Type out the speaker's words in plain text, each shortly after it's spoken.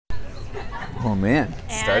Oh man,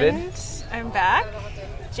 started? And I'm back.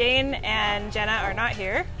 Jane and Jenna are not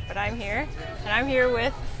here, but I'm here. And I'm here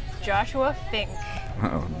with Joshua Fink.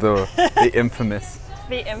 Oh, the infamous.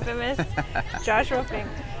 The infamous Joshua Fink.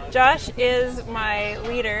 Josh is my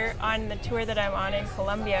leader on the tour that I'm on in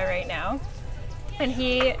Colombia right now. And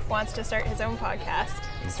he wants to start his own podcast.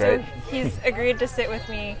 That's so right. He's agreed to sit with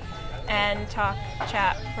me and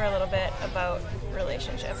chat for a little bit about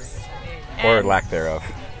relationships. Or And- lack thereof.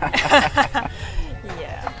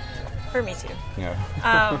 Yeah, for me too.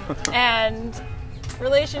 Yeah. And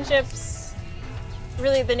relationships,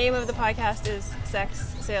 really the name of the podcast is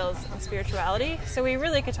Sex, Sales, and Spirituality. So we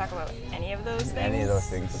really could talk about any of those things. Any of those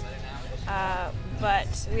things.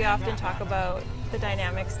 But we often talk about the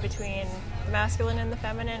dynamics between the masculine and the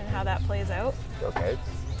feminine and how that plays out. Okay.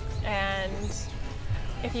 And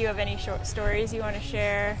if you have any short stories you want to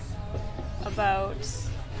share about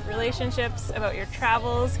relationships, about your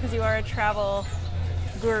travels, because you are a travel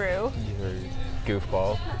guru, You're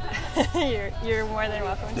goofball. you're more than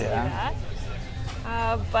welcome to do Yeah.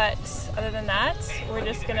 that. But other than that, we're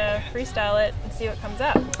just gonna freestyle it and see what comes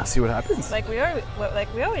up, I'll see what happens. like we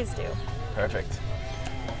always do. Perfect.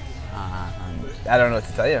 I don't know what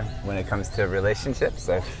to tell you when it comes to relationships.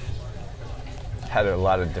 I've had a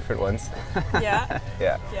lot of different ones. Yeah.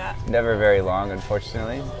 Yeah. Yeah. Never very long,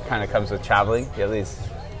 unfortunately. Kind of comes with traveling. You have these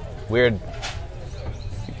weird,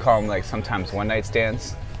 you call them like sometimes one night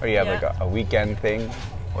stands, or you have Yeah. like a weekend thing,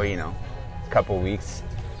 or a couple weeks,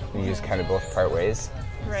 and you just kind of both part ways.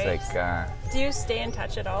 Right. It's like, Do you stay in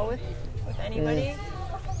touch at all with anybody?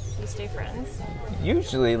 Do you stay friends?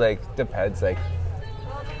 usually, like, depends. Like,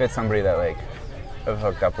 if it's somebody that, like, I've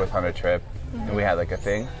hooked up with on a trip, and we had, like, a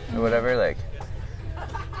thing or whatever, like,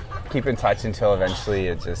 keep in touch until eventually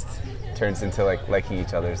it just turns into, like, liking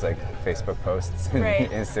each other's, like, Facebook posts and Right.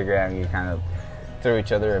 Instagram. You kind of throw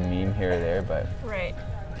each other a meme here or there, but Right.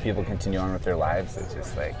 people continue on with their lives. It's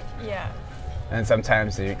just, like... Yeah. And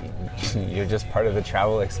sometimes you're just part of the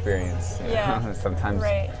travel experience. you Yeah. know? Sometimes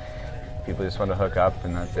Right. people just want to hook up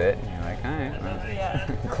and that's it. And you're like, all right, well, Yeah.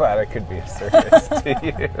 glad I could be of service to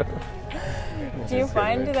you. Do you Just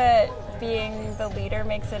find good. that being the leader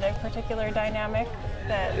makes it a particular dynamic,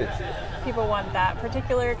 that people want that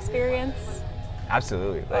particular experience?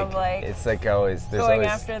 Absolutely. Of, like, it's like always, there's Going always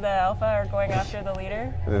after the alpha or going after the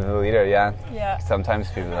leader? the leader, yeah. Yeah. Sometimes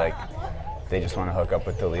people they just want to hook up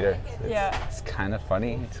with the leader. Yeah. It's kind of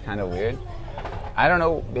funny. It's kind of weird. I don't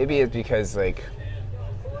know. Maybe it's because you're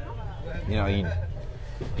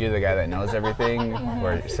the guy that knows everything,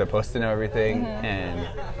 or you're supposed to know everything, and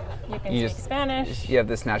You can You speak just- Spanish. you have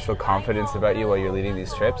this natural confidence about you while you're leading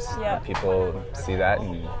these trips. Yeah. People see that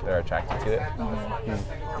and they're attracted to it.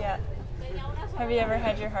 Yeah. Have you ever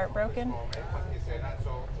had your heart broken?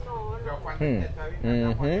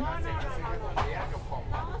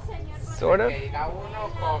 Sort of.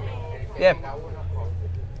 Yeah.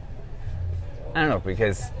 I don't know,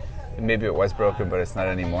 because maybe it was broken, but it's not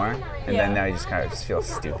anymore. And Yeah. then now you just kind of just feel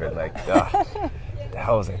stupid, like, ugh, the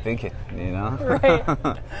hell was I thinking, Right.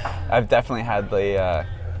 I've definitely had the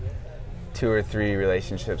 2 or 3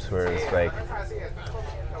 relationships where it's like,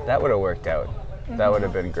 that would have worked out. That would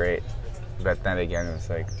have been great. But then again, it was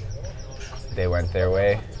like, they went their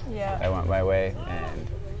way, I Yeah. went my way, and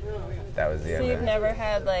that was the So end you've of it. never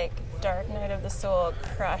had like dark night of the soul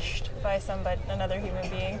crushed by another human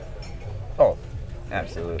being? Oh,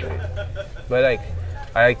 absolutely. But I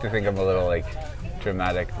like to think I'm a little like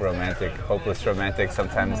dramatic, romantic, hopeless romantic.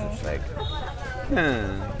 Sometimes it's like,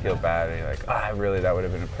 you feel bad. And you're like, that would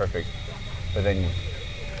have been perfect. But then,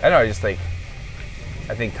 I don't know,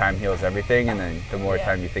 I think time heals everything. And then the more Yeah.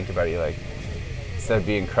 time you think about it, you're like, instead of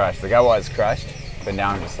being crushed, like I was crushed, but now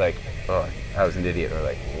I'm just like, oh, I was an idiot. Or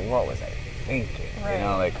like, what was I thinking? Right.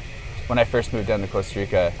 Like when I first moved down to Costa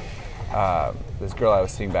Rica, this girl I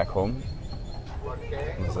was seeing back home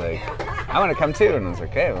was like, I want to come too. And I was like,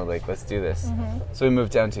 okay, well, like, let's do this. So we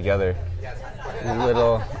moved down together.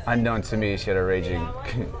 Little unknown to me, she had a raging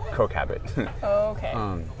coke habit. Oh, okay.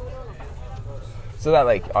 So that,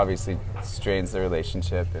 like, obviously strains the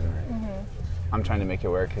relationship. And I'm trying to make it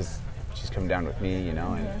work because she's come down with me, and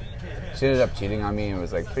she ended up cheating on me and it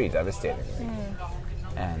was, like, pretty devastating.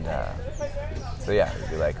 And so, yeah, it'd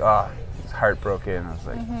be like, I was heartbroken. I was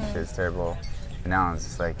like, shit's terrible. And now I'm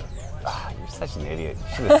just like, you're such an idiot.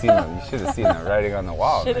 You should have seen the writing on the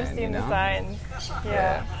wall. Should have man, seen the signs.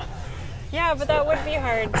 Yeah. Yeah, but that would be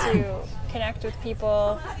hard to connect with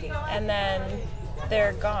people and then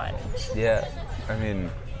they're gone. Yeah, I mean,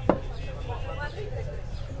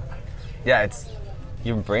 yeah, it's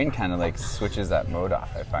your brain kind of like switches that mode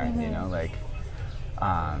off. I find, like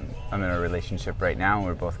I'm in a relationship right now and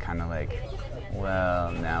we're both kind of like,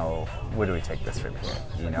 well, now where do we take this from here?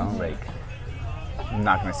 You know, like, I'm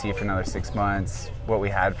not going to see you for another 6 months. What we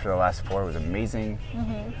had for the last 4 was amazing.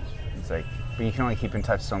 It's like, but you can only keep in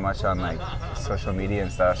touch so much on like social media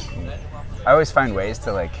and stuff. And I always find ways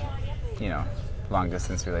to like, you know, long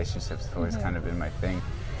distance relationships have always kind of been my thing.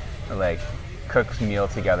 Or, like, cook a meal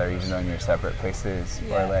together even though you're separate places,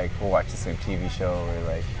 or like we'll watch the same TV show, or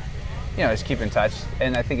like, you know, just keep in touch.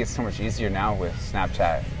 And I think it's so much easier now with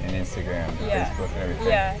Snapchat and Instagram and Facebook and everything.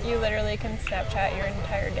 Yeah, you literally can Snapchat your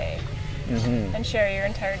entire day and share your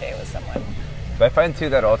entire day with someone. But I find too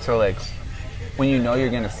that also, like, when you know you're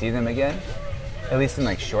going to see them again, at least in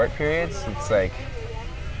like short periods, it's like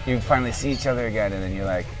you finally see each other again and then you're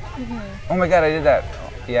like, oh my god, I did that.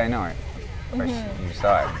 Oh, yeah, I know it. Or you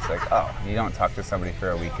saw it. It's like, oh, you don't talk to somebody for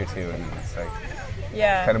a week or 2 and it's like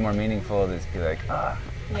kind of more meaningful to just be like,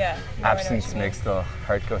 absence makes the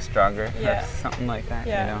heart go stronger, or something like that.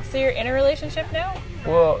 You know? So you're in a relationship now?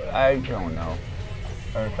 Well, I don't know.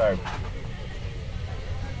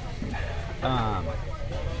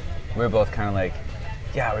 We're both kind of like,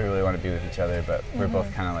 yeah, we really want to be with each other, but we're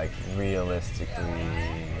both kind of like, realistically,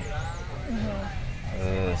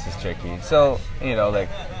 this is tricky. So, you know, like,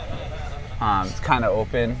 it's kind of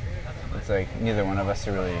open. It's like neither one of us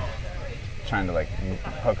are really trying to like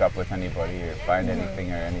hook up with anybody or find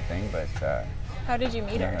anything or anything, but how did you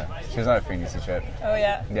meet her? She was on a free and easy trip. Oh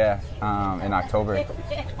yeah. Yeah, in October,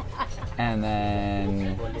 and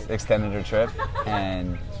then extended her trip,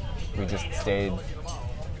 and we just stayed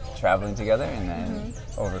traveling together, and then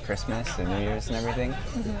over Christmas and New Year's and everything,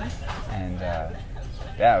 and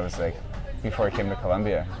yeah, it was like before I came to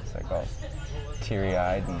Colombia, it's like all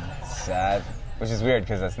teary-eyed and sad. Which is weird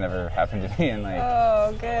because that's never happened to me in like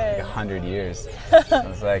 100 years. I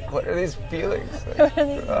was like, what are these feelings? Like, what are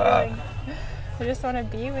these feelings? I just want to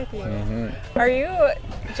be with you. Are you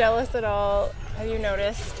jealous at all? Have you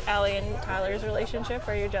noticed Allie and Tyler's relationship?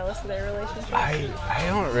 Are you jealous of their relationship? I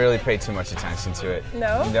don't really pay too much attention to it.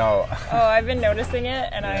 No? No. Oh, I've been noticing it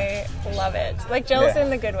and I love it. Like jealous in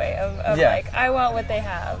the good way of like, I want what they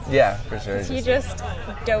have. Yeah, for sure. He just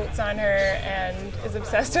dotes on her and is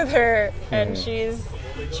obsessed with her and she's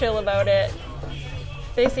chill about it.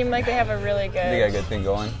 They seem like they have a really good... They got a good thing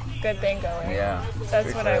going. Yeah.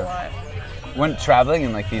 That's what I want. When traveling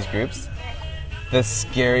in like these groups, the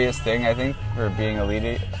scariest thing I think for being a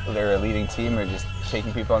leader or a leading team or just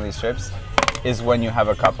taking people on these trips is when you have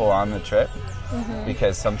a couple on the trip,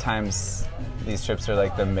 because sometimes these trips are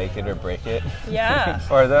like the make it or break it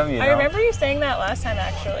for them. You know? I remember you saying that last time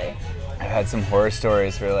actually. I had some horror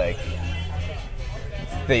stories where like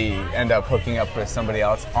they end up hooking up with somebody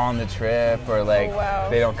else on the trip, or like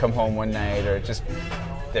they don't come home one night, or just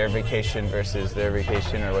their vacation versus their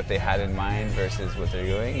vacation, or what they had in mind versus what they're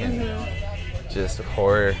doing, and just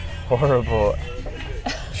horrible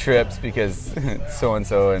trips because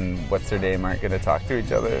so-and-so and what's their name aren't going to talk to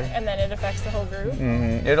each other. And then it affects the whole group?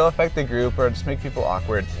 It'll affect the group or just make people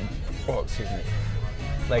awkward. Oh, excuse me.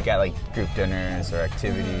 Like at like group dinners or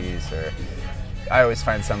activities, or I always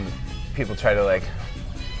find some people try to like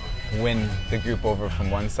win the group over from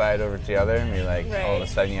one side over to the other, and you're like, all of a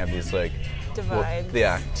sudden you have these like divides.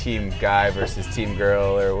 Team guy versus team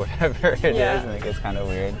girl or whatever it is, and it gets kind of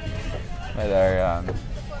weird. But our,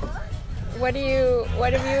 what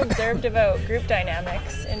have you observed about group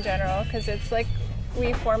dynamics in general? Because it's like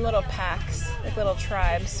we form little packs, like little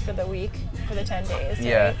tribes for the week, for the 10 days.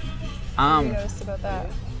 Yeah. Right? What have you noticed about that?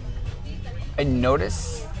 I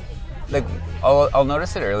notice, like, I'll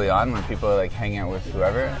notice it early on when people are like hanging out with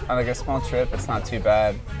whoever on like a small trip. It's not too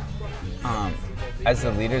bad. As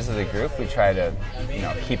the leaders of the group, we try to, you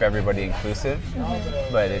know, keep everybody inclusive,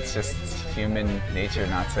 but it's just human nature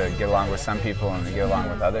not to get along with some people and to get along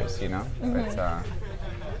with others, you know? But kind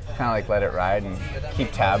of like let it ride and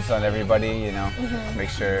keep tabs on everybody, you know, make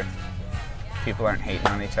sure people aren't hating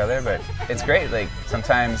on each other. But it's great, like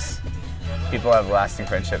sometimes people have lasting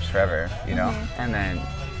friendships forever, you know? And then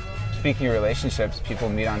speaking of relationships, people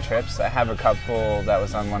meet on trips. I have a couple that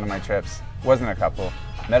was on one of my trips, wasn't a couple,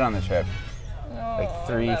 met on the trip. Like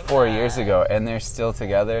 3-4 years ago, and they're still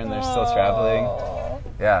together and they're still traveling.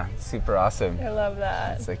 Yeah, it's super awesome. I love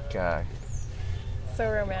that. It's like so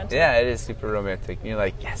romantic. Yeah, it is super romantic. And you're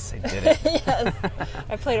like, yes, I did it. Yes,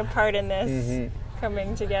 I played a part in this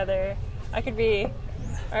coming together.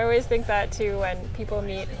 I always think that too when people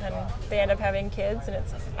meet and they end up having kids, and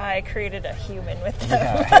it's I created a human with them.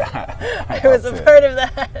 Yeah, I was a part of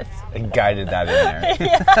that. I guided that in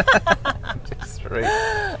there. Just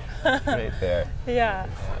right there. Yeah.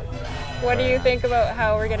 What do you think about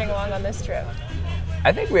how we're getting along on this trip?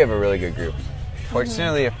 I think we have a really good group.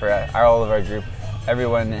 Fortunately for all of our group,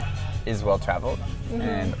 everyone is well traveled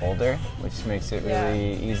and older, which makes it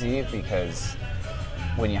really easy, because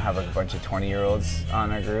when you have like a bunch of 20-year-olds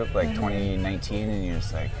on our group, like 2019, and you're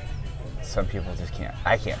just like, some people just can't.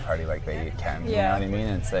 I can't party like they can. You know what I mean?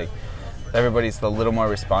 And it's like everybody's a little more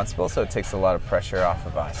responsible, so it takes a lot of pressure off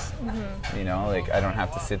of us. You know, like I don't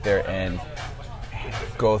have to sit there and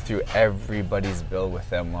go through everybody's bill with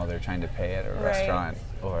them while they're trying to pay at a restaurant,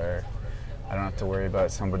 or I don't have to worry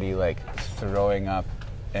about somebody like throwing up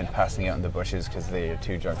and passing out in the bushes because they're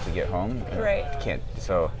too drunk to get home. Can't.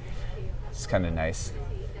 So it's kind of nice.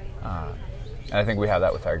 And I think we have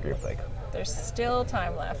that with our group. Like, there's still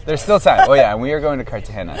time left. There's still time. Oh yeah, and we are going to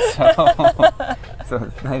Cartagena. So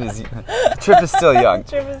the trip is still young. The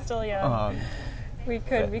trip is still young. We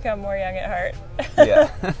could become more young at heart. Yeah.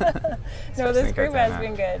 No, this group has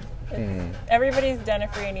been good. Everybody's done a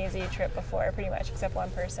free and easy trip before, pretty much, except one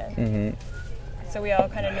person. So we all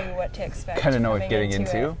kind of knew what to expect. Kind of know what getting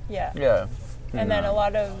into. Yeah. Yeah. And then a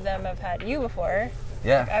lot of them have had you before.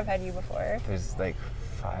 Yeah. Like I've had you before. There's like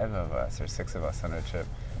 5 of us or 6 of us on a trip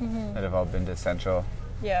that have all been to Central.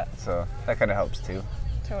 Yeah. So that kind of helps too.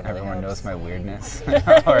 Totally. Everyone knows my weirdness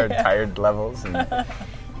or tired levels and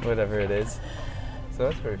whatever it is. So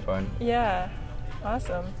that's very fun. Yeah.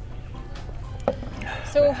 Awesome.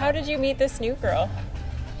 So how did you meet this new girl?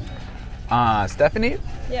 Stephanie?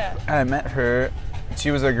 Yeah. I met her. She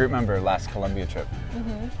was a group member last Colombia trip.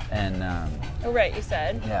 And oh right, you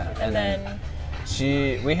said. Yeah. And then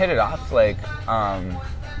we hit it off, like, and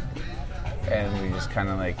we just kind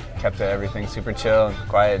of like kept everything super chill and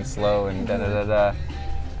quiet and slow and da-da-da-da.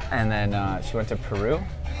 And then she went to Peru,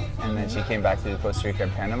 and then she came back to Costa Rica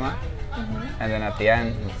and Panama. And then at the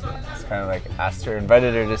end, it's kind of like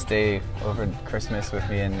invited her to stay over Christmas with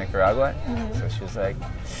me in Nicaragua. So she was like,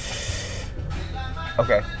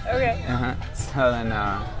 okay. Okay. So then,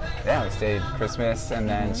 we stayed Christmas, and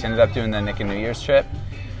then she ended up doing the Nick and New Year's trip.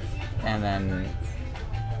 And then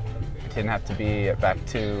didn't have to be back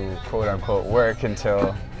to quote unquote work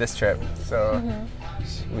until this trip. So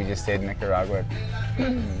we just stayed in Nicaragua.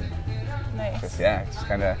 Nice. Just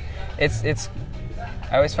kind of, it's.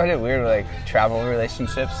 I always find it weird with like travel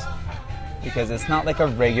relationships, because it's not like a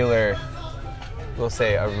regular, we'll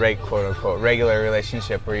say quote unquote regular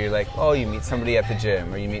relationship where you're like, oh, you meet somebody at the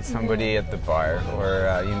gym, or you meet somebody at the bar,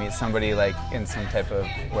 or you meet somebody like in some type of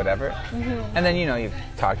whatever, and then you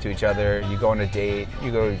talk to each other, you go on a date,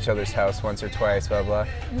 you go to each other's house once or twice, blah blah.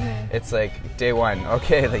 It's like day one,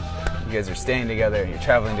 okay, like you guys are staying together, you're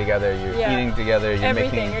traveling together, you're eating together, you're you're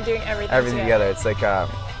doing everything together. It's like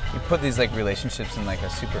you put these like relationships in like a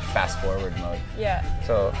super fast forward mode. Yeah.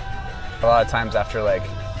 So a lot of times after like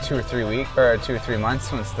 2 or 3 weeks or 2 or 3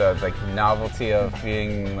 months, once the like novelty of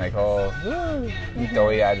being like all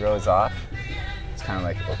doughy-eyed rolls off, it's kind of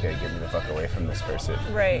like, okay, get me the fuck away from this person.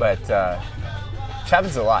 Right. But it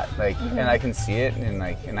happens a lot, like, and I can see it, and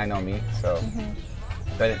like, and I know me, so,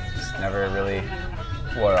 but it just never really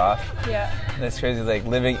wore off. Yeah. And it's crazy, like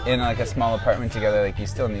living in like a small apartment together, like you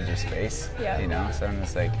still need your space. Yeah. You know, so I'm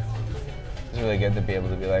just like, it's really good to be able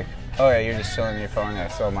to be like, oh yeah, you're just chilling on your phone, yeah,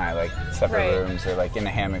 so am I, like separate rooms or like in a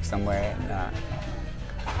hammock somewhere. And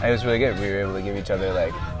it was really good. We were able to give each other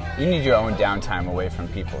like, you need your own downtime away from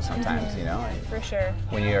people sometimes, you know? And for sure.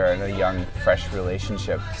 when you're in a young, fresh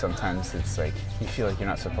relationship, sometimes it's like, you feel like you're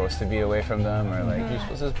not supposed to be away from them, or like, you're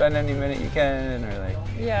supposed to spend any minute you can, or like,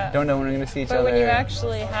 don't know when we're going to see each other. But when you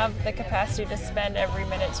actually have the capacity to spend every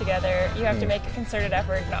minute together, you have to make a concerted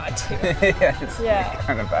effort not to. It's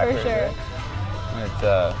kind of backwards. For sure.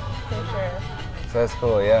 But, for sure. So that's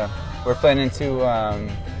cool, yeah. We're planning to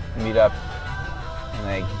meet up in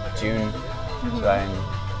like June, July, and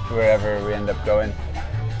wherever we end up going.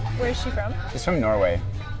 Where's she from? She's from Norway.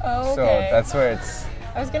 Oh, okay. So that's where it's...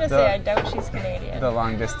 I was going to say, I doubt she's Canadian. The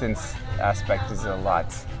long distance aspect is a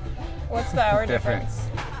lot. What's the hour different.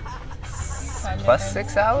 difference? Plus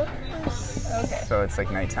 6 hours? Okay. So it's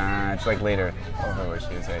like nighttime. It's like later over where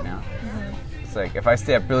she is right now. It's like, if I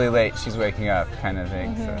stay up really late, she's waking up kind of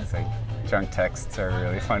thing. So it's like, drunk texts are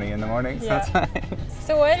really funny in the morning sometimes.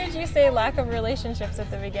 So why did you say lack of relationships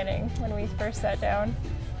at the beginning when we first sat down?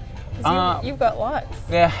 'Cause you've got lots.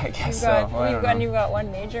 Yeah, I guess so. You've got one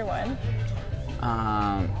major one.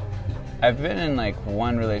 I've been in like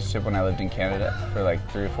one relationship when I lived in Canada for like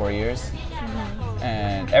 3 or 4 years,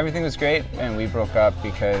 and everything was great, and we broke up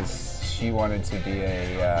because she wanted to be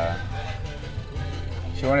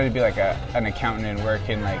like an accountant and work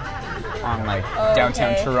in like on like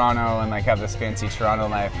downtown Toronto and like have this fancy Toronto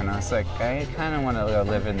life, and I was like, I kind of want to go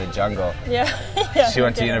live in the jungle. Yeah. She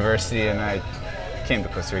went to university and I came to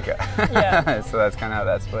Costa Rica. So that's kind of how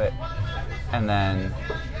that split. And then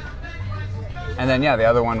yeah, the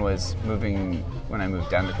other one was moving when I moved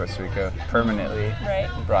down to Costa Rica permanently. Right.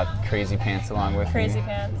 Brought Crazy Pants along with Crazy me.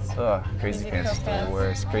 Pants. Oh, Crazy Pants is Coke the Pants.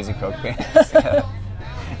 worst. Crazy Coke Pants. Yeah.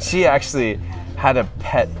 She actually had a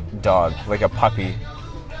pet dog, like a puppy,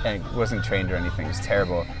 and it wasn't trained or anything. It was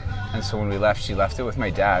terrible. And so when we left, she left it with my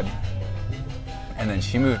dad. And then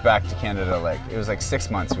she moved back to Canada, like, it was like 6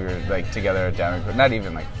 months we were like together down in, not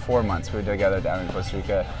even like 4 months we were together down in Costa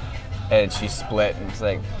Rica. And she split and was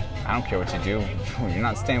like, I don't care what you do. You're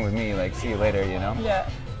not staying with me, like, see you later, you know? Yeah.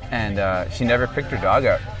 And she never picked her dog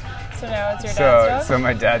up. So now it's your dad's dog? So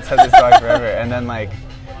my dad's had this dog forever. And then like,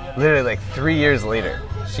 literally like 3 years later,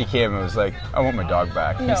 she came and was like, I want my dog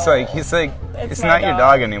back. No. He's like, it's my not your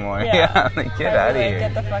dog anymore. Yeah. Yeah, like, get out of Like, here.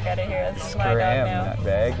 get the fuck out of here. This is my dog Scram now. that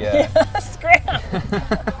bag, yeah. Scram.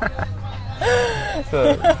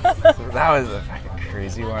 so that was a fucking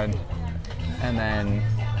crazy one. And then,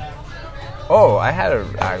 I had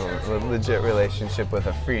a legit relationship with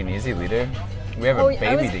a free and easy leader. We have a baby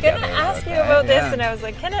I was together. gonna ask you that, about this, yeah. and I was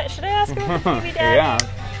like, should I ask about the baby dad?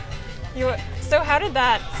 Yeah. So how did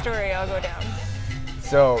that story all go down?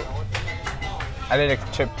 So I did a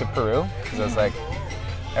trip to Peru because I was like,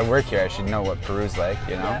 I work here, I should know what Peru's like,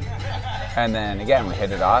 you know? Yeah. And then again, we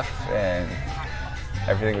hit it off and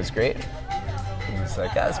everything was great. And it's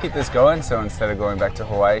like, yeah, let's keep this going. So instead of going back to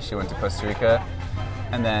Hawaii, she went to Costa Rica.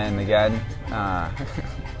 And then again,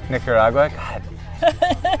 Nicaragua. God,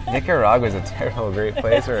 Nicaragua is a terrible great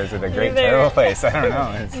place, or is it a great Either. terrible place? I don't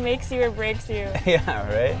know. It's, Makes you or breaks you. yeah,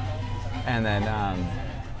 right? And then,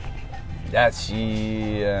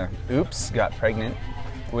 she, got pregnant.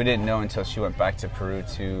 We didn't know until she went back to Peru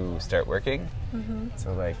to start working. Mm-hmm.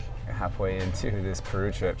 So, like, halfway into this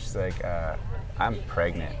Peru trip, she's like, I'm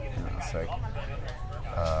pregnant. And I was like,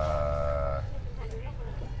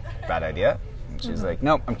 bad idea. And she's like,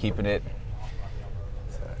 nope, I'm keeping it.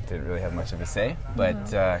 So I didn't really have much of a say, but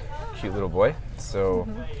cute little boy. So,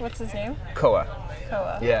 What's his name? Koa.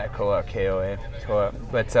 Koa. Yeah, Koa, K-O-A, Koa.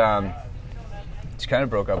 But she kind of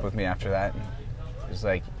broke up with me after that. It was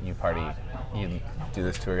like, you party, you do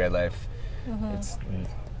this tour guide life. It's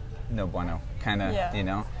no bueno, kind of, Yeah. you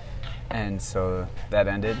know? And so that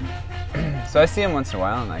ended. So I see him once in a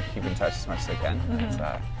while, and I keep in touch as much as I can.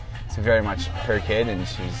 It's very much her kid, and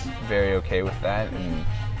she's very okay with that, and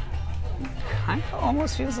kind of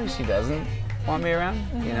almost feels like she doesn't want me around,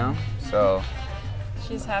 you know? So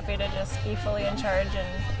She's happy to just be fully in charge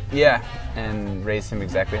and yeah, and raise him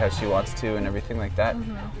exactly how she wants to and everything like that.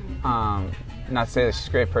 Not to say that she's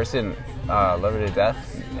a great person, love her to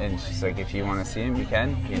death, and she's like, if you want to see him, you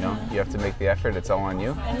can, you know, you have to make the effort, it's all on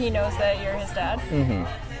you. and he knows that you're his dad.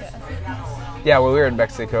 Yeah, well, we were in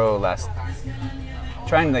Mexico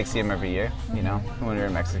trying to like see him every year, you know, when we were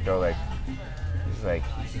in Mexico, like, he's like,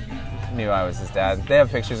 knew I was his dad. They have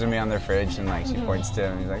pictures of me on their fridge, and like, she points to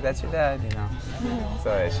him, he's like, that's your dad, you know. So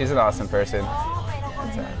yeah, she's an awesome person.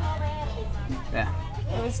 Yeah.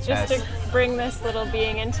 It was just to bring this little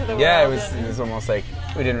being into the Yeah, world. it was almost like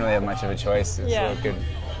we didn't really have much of a choice. It was Yeah. so good.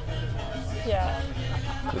 Yeah.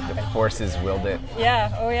 The forces willed it.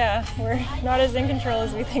 Yeah. Oh, yeah. We're not as in control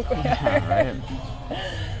as we think we are. Right.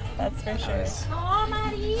 That's for sure.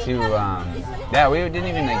 We didn't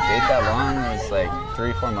even like date that long. It was like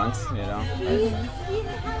 3-4 months, you know.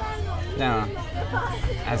 No,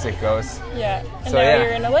 as it goes. Yeah. And So, now yeah.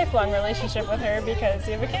 you're in a lifelong relationship with her because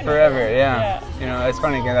you have a kid. with Forever, her. yeah. You know, it's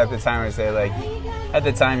funny because at the time I say like, at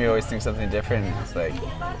the time you always think something different. It's like,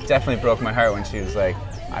 definitely broke my heart when she was like,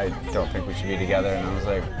 I don't think we should be together. And I was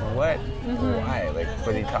like, what? Why? Like,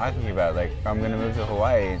 what are you talking about? Like, I'm going to move to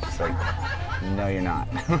Hawaii. And she's like, no, you're not.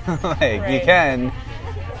 Like, you Right. can.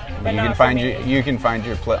 But you not can for find me. you can find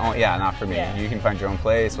your place. Oh, yeah, not for me. Yeah. You can find your own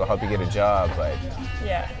place. We'll help you get a job. But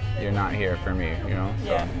Yeah. you're not here for me. You know.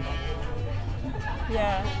 So, Yeah.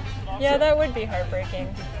 Yeah. Yeah, that would be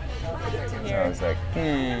heartbreaking to So I hear. was like,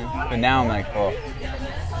 But now I'm like, well,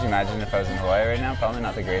 could you imagine if I was in Hawaii right now? Probably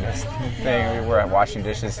not the greatest thing. We were washing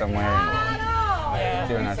dishes somewhere and Yeah.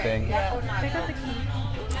 doing our thing. Yeah.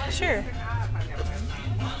 Sure.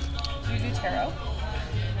 Do you do tarot?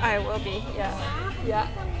 I will be. Yeah. Yeah.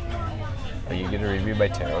 Are you going to read me by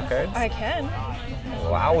tarot cards? I can.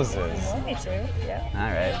 Wowzers. Want me to? Yeah.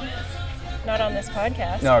 All right. Not on this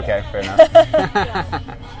podcast. No, okay, fair enough.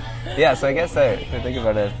 Yeah, so I guess I think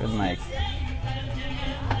about it in like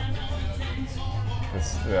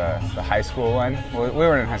this, the high school one. Well, we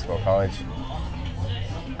weren't in high school, college.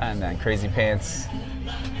 And then Crazy Pants,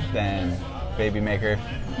 then Baby Maker,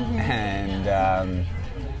 and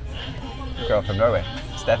Girl from Norway.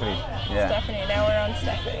 Stephanie. Yeah. Stephanie. Now we're on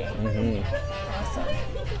Stephanie. Mm-hmm. Awesome.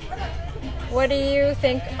 What do you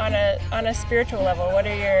think on a spiritual level? How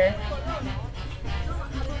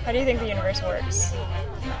do you think the universe works?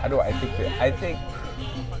 How do I think that? I think,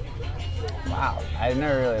 wow, I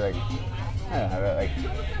never really I don't know,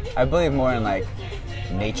 I believe more in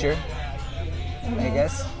nature, I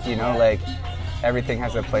guess, everything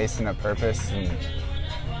has a place and a purpose, and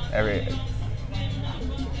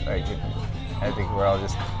I think we're all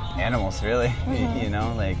just animals, really,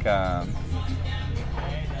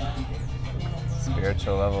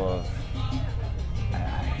 spiritual level of,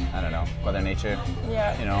 I don't know, Mother Nature,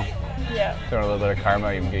 Yeah. Yeah. Throw a little bit of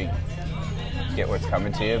karma, you get what's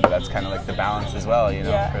coming to you, but that's kind of the balance as well,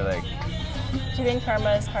 Yeah. for Do you think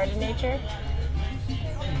karma is part of nature?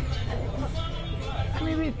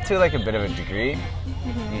 maybe to a bit of a degree,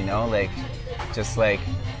 just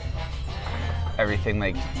everything,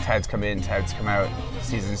 tides come in, tides come out,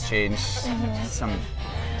 seasons change,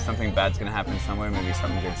 something bad's gonna happen somewhere, maybe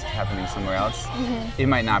something good's happening somewhere else. It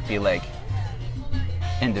might not be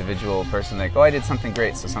individual person oh, I did something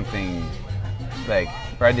great, so something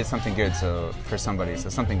or I did something good for somebody, so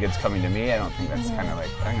something good's coming to me. I don't think that's kind of I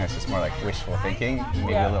think that's just more wishful thinking,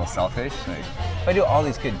 maybe a little selfish. If I do all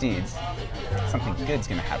these good deeds, something good's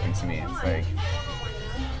gonna happen to me.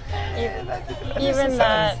 It's even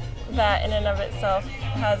that in and of itself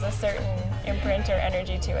has a certain imprint or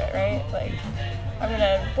energy to it, right? I'm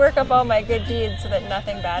gonna work up all my good deeds so that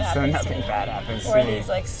nothing bad happens to nothing me. bad happens to or me.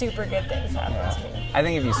 these super good things happen to me. I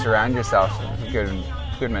think if you surround yourself with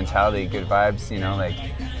good mentality, good vibes,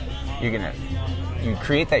 you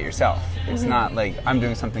create that yourself. It's not I'm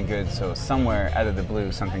doing something good, so somewhere out of the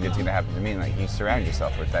blue something good's gonna happen to me. You surround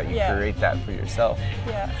yourself with that. You create that for yourself.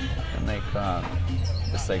 Yeah. And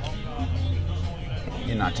just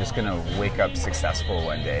you're not just gonna wake up successful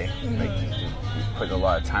one day. You put a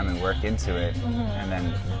lot of time and work into it, and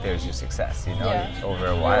then there's your success. Over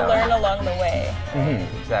a while. You learn along the way.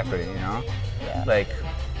 Exactly. Yeah.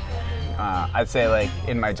 I'd say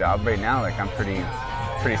in my job right now, I'm pretty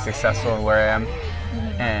successful in where I am,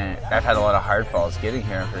 and I've had a lot of hard falls getting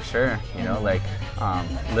here for sure.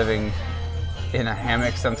 Living in a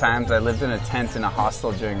hammock sometimes. I lived in a tent in a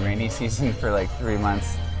hostel during rainy season for 3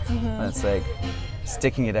 months. It's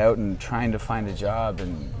sticking it out and trying to find a job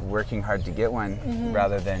and working hard to get one,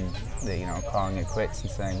 rather than calling it quits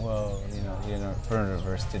and saying, well, the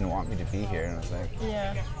universe didn't want me to be here. And I was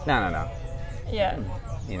no. Yeah.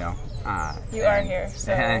 You are here,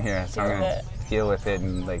 so I'm here, so I'm going to deal deal with it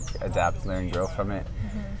and adapt, learn, grow from it.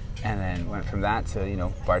 And then went from that to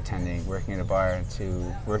bartending, working at a bar,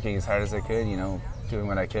 to working as hard as I could, doing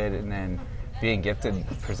what I could, and then being gifted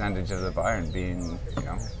a percentage of the bar and being,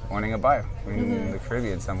 owning a bar in the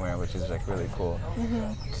Caribbean somewhere, which is really cool.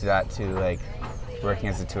 To that, to working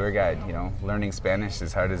as a tour guide, learning Spanish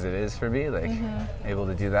as hard as it is for me, able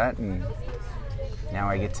to do that, and now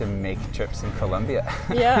I get to make trips in Colombia,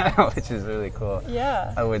 which is really cool.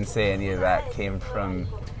 Yeah. I wouldn't say any of that came from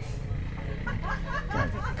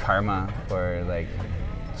karma or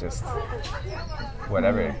just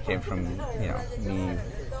whatever. It came from me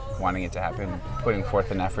wanting it to happen, putting forth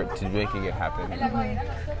an effort to making it happen, and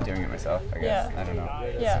doing it myself, I guess. I don't know.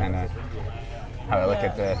 It's kind of how I look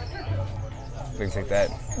at things like that.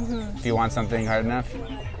 If you want something hard enough,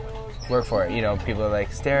 work for it. People are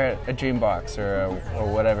stare at a dream box or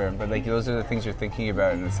whatever, but those are the things you're thinking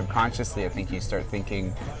about, and subconsciously I think you start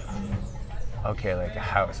thinking, okay, a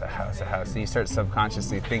house. So you start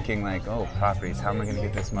subconsciously thinking oh, properties, how am I going to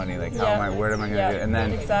get this money? where am I going to do it? And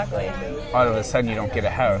then all of a sudden you don't get a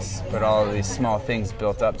house, but all of these small things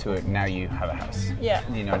built up to it, and now you have a house. Yeah.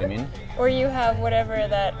 You know what I mean? Or you have whatever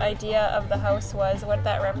that idea of the house was, what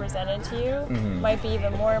that represented to you, might be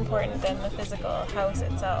even more important than the physical house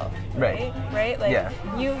itself. Right?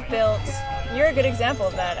 You're a good example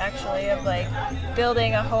of that, actually, of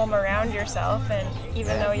building a home around yourself, and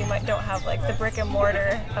even though you don't have the brick and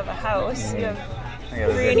mortar of a house, you have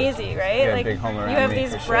free and easy, right? Big home around you have me,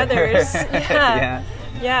 these for sure. brothers,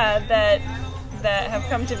 that have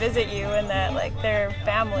come to visit you, and that they're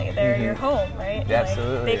family, they're your home, right? Yeah,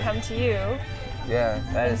 absolutely. They come to you. Yeah,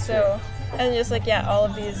 that is so, and just all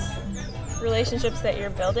of these relationships that you're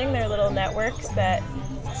building, they're little networks that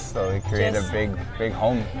slowly create a big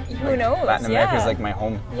home. Who knows? Latin America is my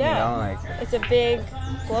home. Yeah. It's a big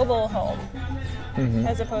global home,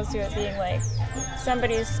 as opposed to it being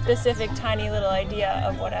somebody's specific tiny little idea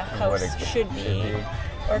of what a house should be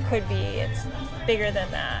or could be. It's bigger than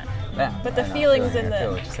that. Yeah, but the feelings in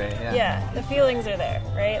the yeah. The feelings are there,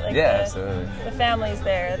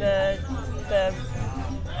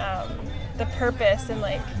 the purpose and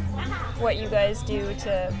like what you guys do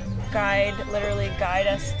to literally guide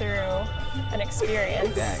us through an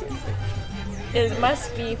experience, it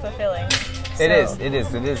must be fulfilling. It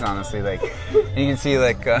is honestly, like, you can see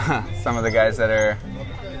like some of the guys that are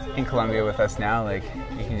in Colombia with us now, like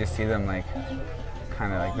you can just see them like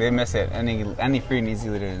kind of like they miss it. Any free and easy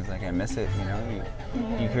leader is like, I miss it, you know.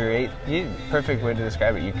 You create, perfect way to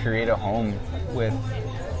describe it, you create a home with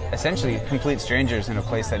essentially complete strangers in a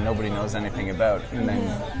place that nobody knows anything about, and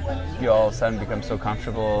then you all of a sudden become so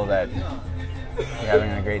comfortable that you're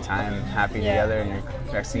having a great time, happy together, and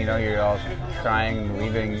next thing you know, you're all crying,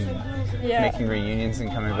 leaving, making reunions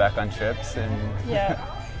and coming back on trips, and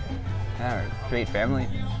great family.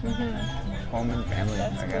 Home and family.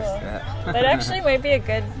 That's I cool. guess. That actually might be a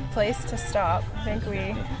good place to stop. I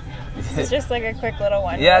think it's just like a quick little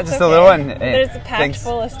one. Yeah, just a little one. Hey, there's a pack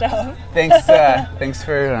full of stuff. Thanks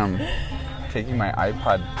for taking my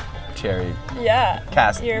iPod cherry. Yeah.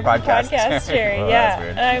 Your podcast cherry. Well, yeah.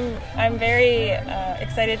 And I'm very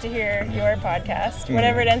excited to hear your podcast,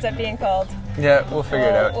 whatever it ends up being called. Yeah, we'll figure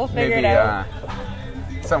it out. We'll figure it out.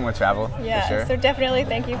 Something with travel, yeah, for sure. So definitely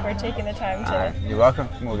thank you for taking the time to... You're welcome.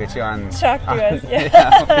 We'll get you on... Talk to us.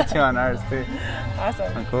 Yeah, we'll get you on ours too.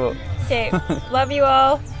 Awesome. Cool. Okay, love you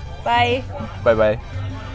all. Bye. Bye-bye.